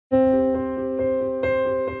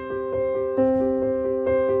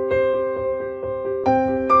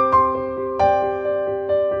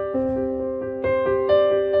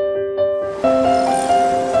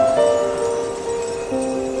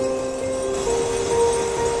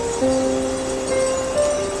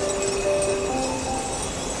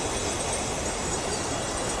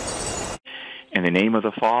name of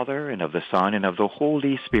the Father, and of the Son, and of the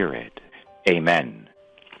Holy Spirit. Amen.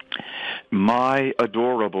 My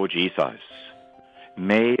adorable Jesus,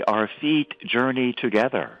 may our feet journey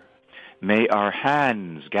together. May our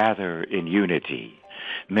hands gather in unity.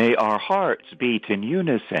 May our hearts beat in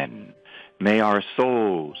unison. May our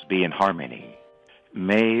souls be in harmony.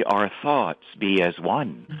 May our thoughts be as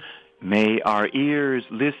one. May our ears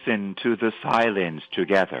listen to the silence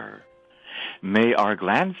together. May our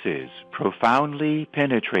glances profoundly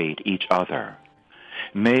penetrate each other.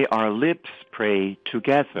 May our lips pray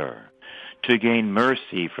together to gain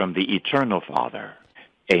mercy from the Eternal Father.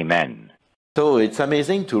 Amen. So it's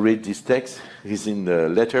amazing to read this text. It's in the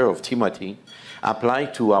letter of Timothy,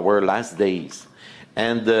 applied to our last days.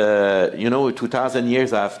 And, 2,000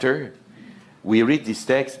 years after, we read this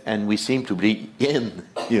text and we seem to be in,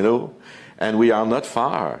 and we are not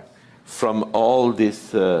far from all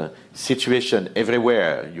this situation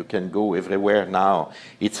everywhere. You can go everywhere now.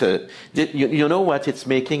 It's you know what? It's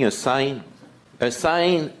making a sign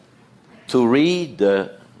to read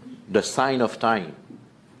the sign of time.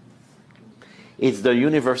 It's the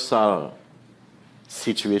universal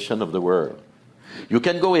situation of the world. You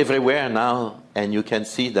can go everywhere now and you can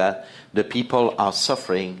see that the people are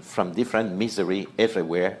suffering from different misery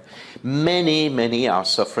everywhere. Many are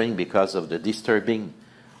suffering because of the disturbing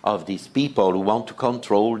of these people who want to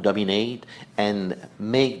control, dominate, and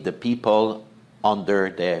make the people under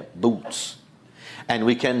their boots. And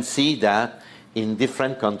we can see that in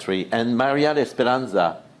different countries. And Maria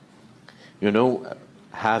Esperanza,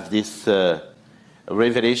 have this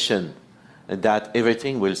revelation that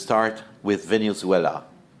everything will start with Venezuela.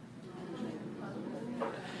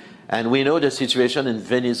 And we know the situation in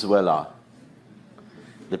Venezuela.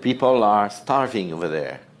 The people are starving over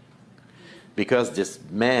there because this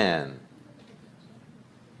man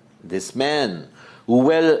who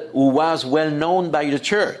was well known by the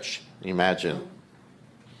church, imagine,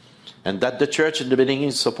 and that the church in the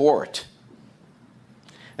beginning support,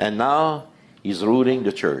 and now he's ruling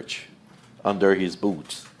the church under his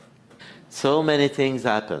boots. So many things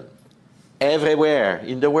happen everywhere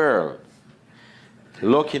in the world.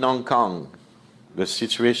 Look in Hong Kong, the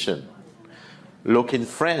situation. Look in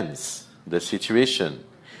France, the situation.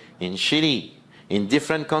 In Chile, in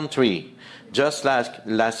different countries. Just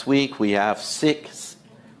last week, we have 6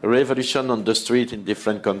 revolutions on the street in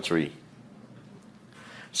different countries.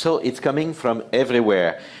 So it's coming from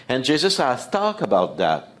everywhere. And Jesus has talked about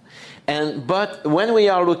that. But when we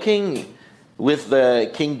are looking with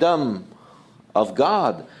the kingdom of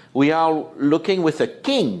God, we are looking with a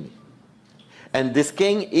king. And this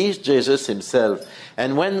king is Jesus himself.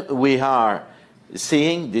 And when we are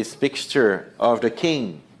seeing this picture of the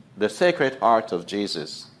king, the Sacred Heart of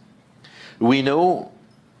Jesus, we know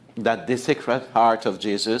that the Sacred Heart of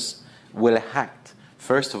Jesus will act,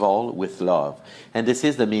 first of all, with love. And this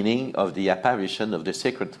is the meaning of the apparition of the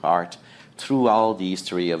Sacred Heart throughout the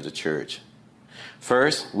history of the Church.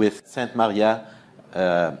 First, with Saint Maria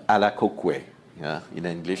Alacoque, in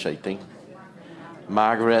English, I think.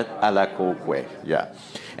 Margaret Alacoque,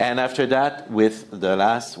 And after that, with the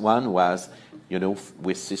last one was,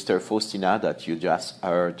 with Sister Faustina that you just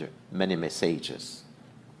heard many messages.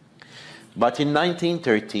 But in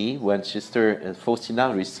 1930, when Sister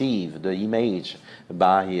Faustina received the image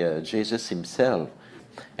by Jesus himself,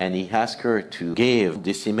 and he asked her to give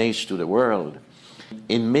this image to the world,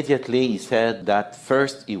 immediately he said that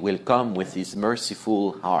first he will come with his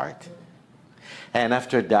merciful heart. And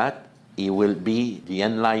after that, it will be the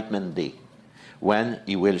Enlightenment Day, when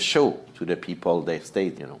he will show to the people their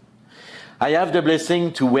state, I have the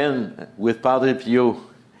blessing to win with Padre Pio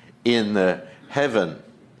in heaven.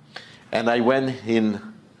 And I went in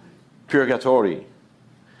purgatory,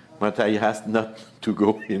 but I asked not to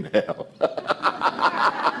go in hell.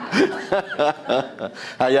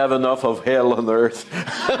 I have enough of hell on earth.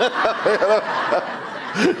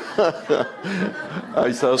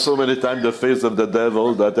 I saw so many times the face of the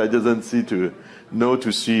devil that I didn't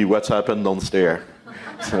see what's happened downstairs.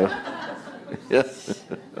 So,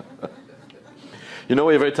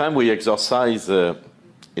 every time we exercise,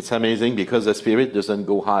 it's amazing because the spirit doesn't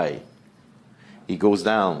go high. He goes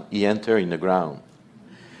down. He enters in the ground.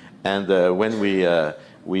 And when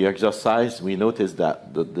we exercise, we notice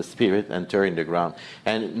that the spirit enters in the ground.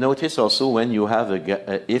 And notice also when you have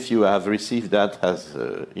if you have received that as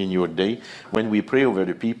in your day, when we pray over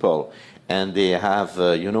the people and they have,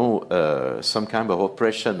 some kind of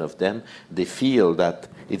oppression of them, they feel that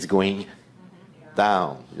it's going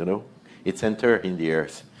down, It's entered in the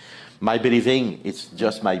earth. My believing, it's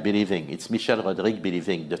just my believing. It's Michel Rodriguez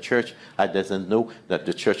believing. The church, I doesn't know that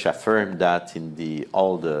the church affirmed that in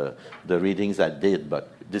all the readings I did, but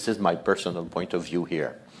this is my personal point of view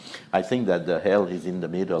here. I think that the hell is in the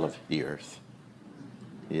middle of the earth.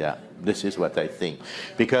 Yeah, this is what I think.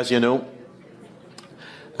 Because, you know,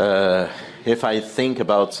 if I think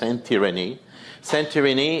about Saint Irénée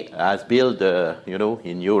has built, you know,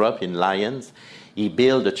 in Europe, in Lyons, he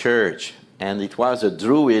built a church, and it was a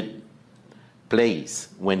Druid place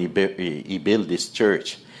when he built this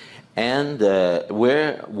church. And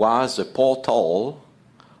where was a portal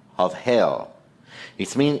of hell?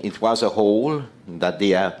 It means it was a hole that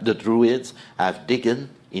the Druids have digged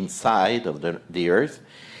inside of the earth,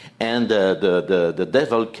 and the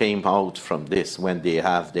devil came out from this when they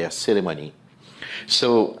have their ceremony.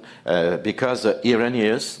 So because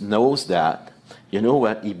Irenaeus knows that, you know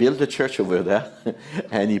what, he built a church over there,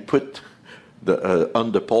 and he put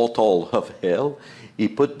on the portal of hell, he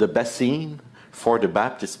put the basin for the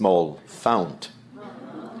baptismal fount.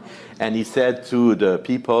 And he said to the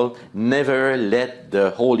people, never let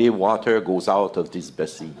the holy water goes out of this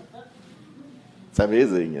basin. It's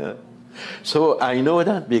amazing, huh? So I know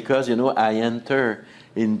that because, you know, I enter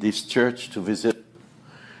in this church to visit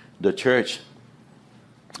the church.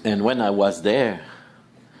 And when I was there,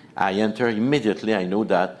 I enter immediately, I know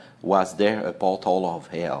that was there a portal of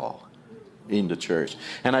hell in the church.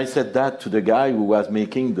 And I said that to the guy who was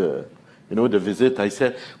making the, you know, the visit. I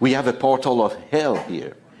said, we have a portal of hell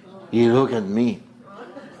here. He looked at me.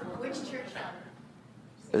 Which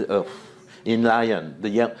church? In Lyon,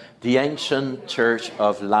 the ancient church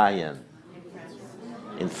of Lyon,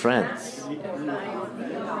 in France.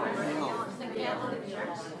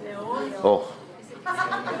 Oh.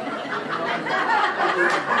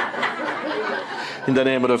 In the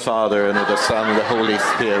name of the Father, and of the Son, and the Holy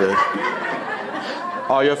Spirit.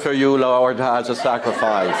 I offer you, Lord, as a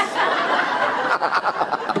sacrifice.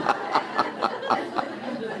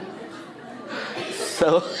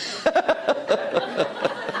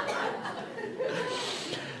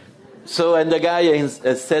 So, and the guy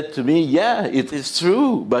said to me, yeah, it is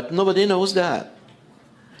true, but nobody knows that.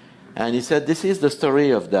 And he said, this is the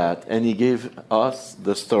story of that. And he gave us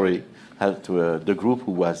the story to the group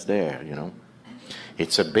who was there, you know.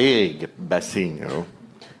 It's a big basin, you know.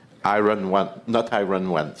 Iron one, not iron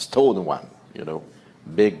one, stone one, you know.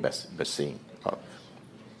 Big basin.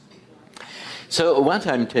 So what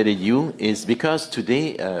I'm telling you is because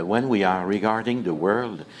today, when we are regarding the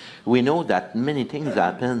world, we know that many things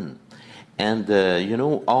happen. And, you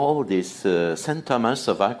know, all this St. Thomas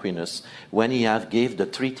of Aquinas, when he gave the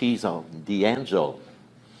treatise of the angel,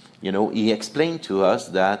 you know, he explained to us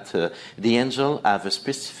that the angel have a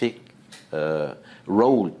specific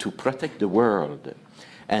role to protect the world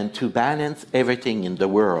and to balance everything in the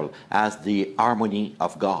world as the harmony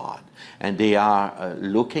of God. And they are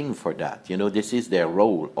looking for that. You know, this is their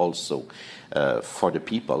role also for the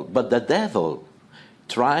people. But the devil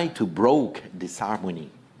tried to break this harmony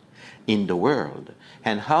in the world.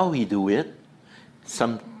 And how he do it?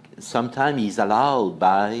 Sometimes he's allowed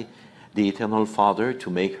by the Eternal Father to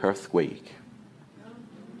make earthquake,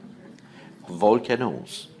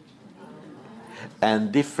 volcanoes,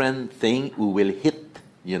 and different things who will hit,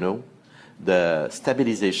 you know, the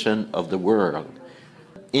stabilization of the world.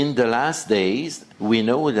 In the last days, we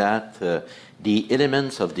know that the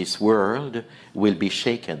elements of this world will be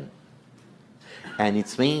shaken. And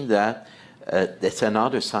it means that that's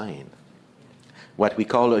another sign, what we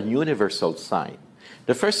call a universal sign.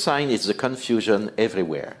 The first sign is the confusion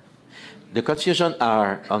everywhere. The confusion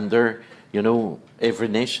are under, you know, every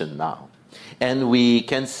nation now. And we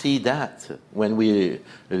can see that when we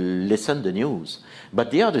listen to the news.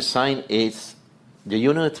 But the other sign is, do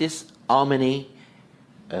you notice how many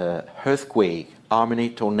earthquakes, how many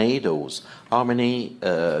tornadoes, how many,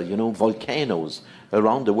 you know, volcanoes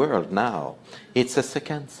around the world now? It's a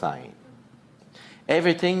second sign.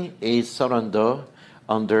 Everything is surrendered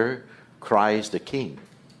under Christ the King.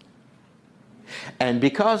 And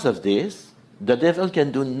because of this, the devil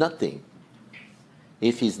can do nothing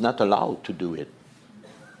if he's not allowed to do it.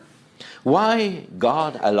 Why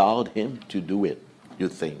God allowed him to do it, you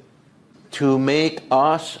think? To make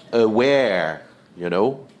us aware, you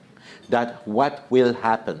know, that what will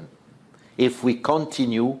happen if we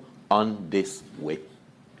continue on this way.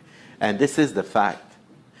 And this is the fact.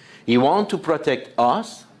 He wants to protect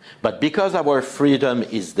us, but because our freedom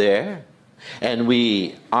is there, and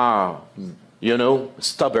we are, you know,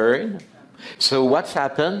 stubborn, so what's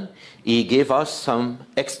happened? He gave us some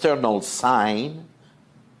external sign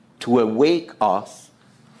to awake us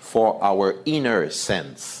for our inner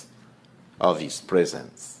sense of his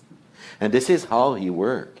presence. And this is how he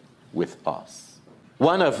worked with us.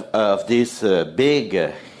 One of these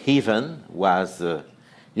big heathen was,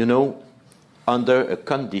 under a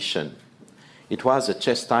condition. It was a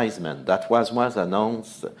chastisement that was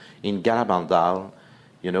announced in Garabandal,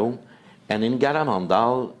 and in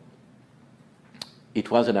Garabandal, it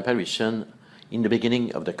was an apparition in the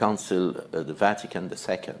beginning of the Council of the Vatican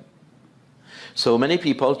II. So many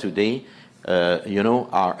people today,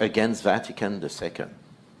 are against Vatican II.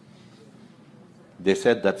 They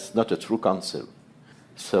said that's not a true council.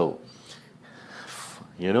 So,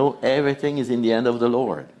 everything is in the hand of the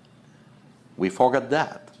Lord. We forgot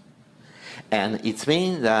that. And it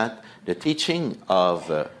means that the teaching of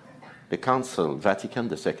the Council, Vatican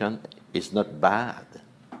II, is not bad.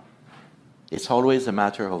 It's always a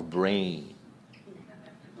matter of brain.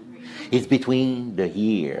 It's between the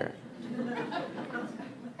ear.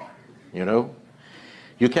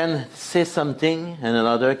 You can say something and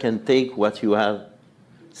another can take what you have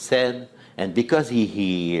said, and because he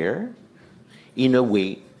hear in a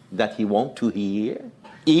way that he wants to hear,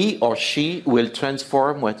 he or she will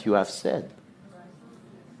transform what you have said.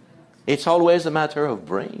 It's always a matter of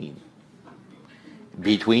brain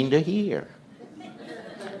between the ear.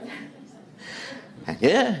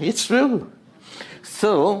 Yeah, it's true.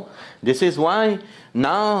 So this is why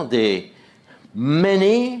now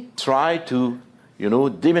many try to,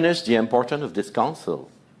 diminish the importance of this council.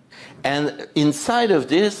 And inside of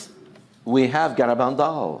this, we have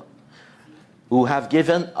Garabandal, who have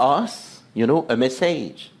given us, a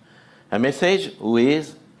message. A message who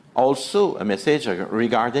is also a message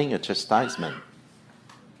regarding a chastisement.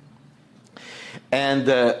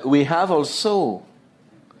 And we have also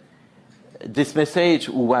this message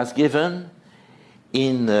who was given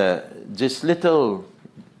in this little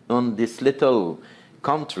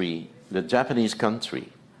country, the Japanese country,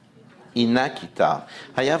 in Akita.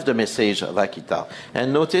 I have the message of Akita.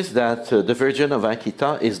 And notice that the Virgin of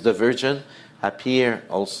Akita is the Virgin appear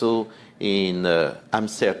also in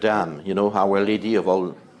Amsterdam, Our Lady of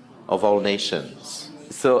all Nations.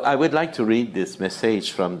 So I would like to read this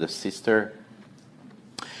message from the sister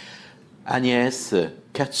Agnes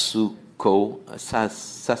Katsuko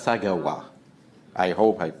Sasagawa. I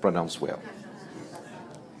hope I pronounce well.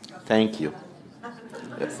 Thank you.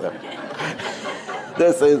 Yes, sir.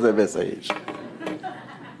 This is the message.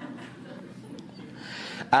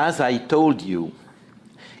 As I told you,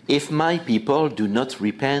 if my people do not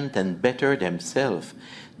repent and better themselves,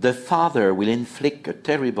 the Father will inflict a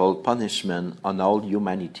terrible punishment on all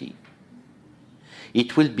humanity.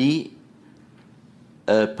 It will be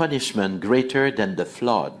a punishment greater than the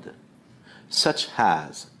flood, such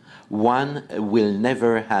as one will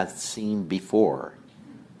never have seen before.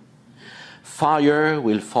 Fire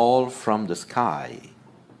will fall from the sky,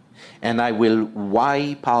 and I will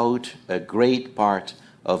wipe out a great part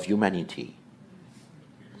of humanity.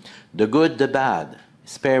 The good, the bad,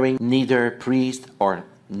 sparing neither priest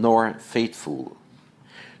nor faithful.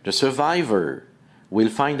 The survivor will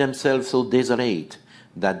find themselves so desolate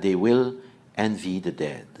that they will envy the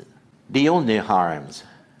dead. The only harms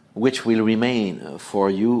which will remain for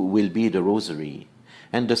you will be the rosary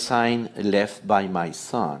and the sign left by my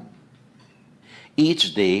Son.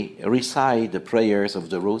 Each day recite the prayers of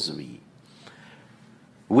the rosary.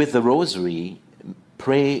 With the rosary,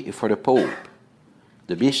 pray for the Pope,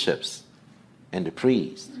 the bishops, and the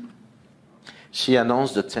priests. She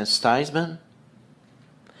announced the chastisement,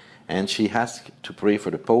 and she asked to pray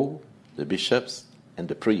for the Pope, the bishops, and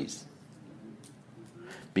the priests,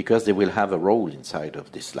 because they will have a role inside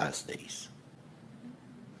of these last days.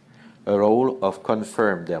 A role of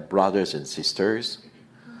confirm their brothers and sisters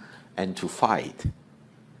and to fight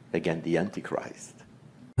against the Antichrist.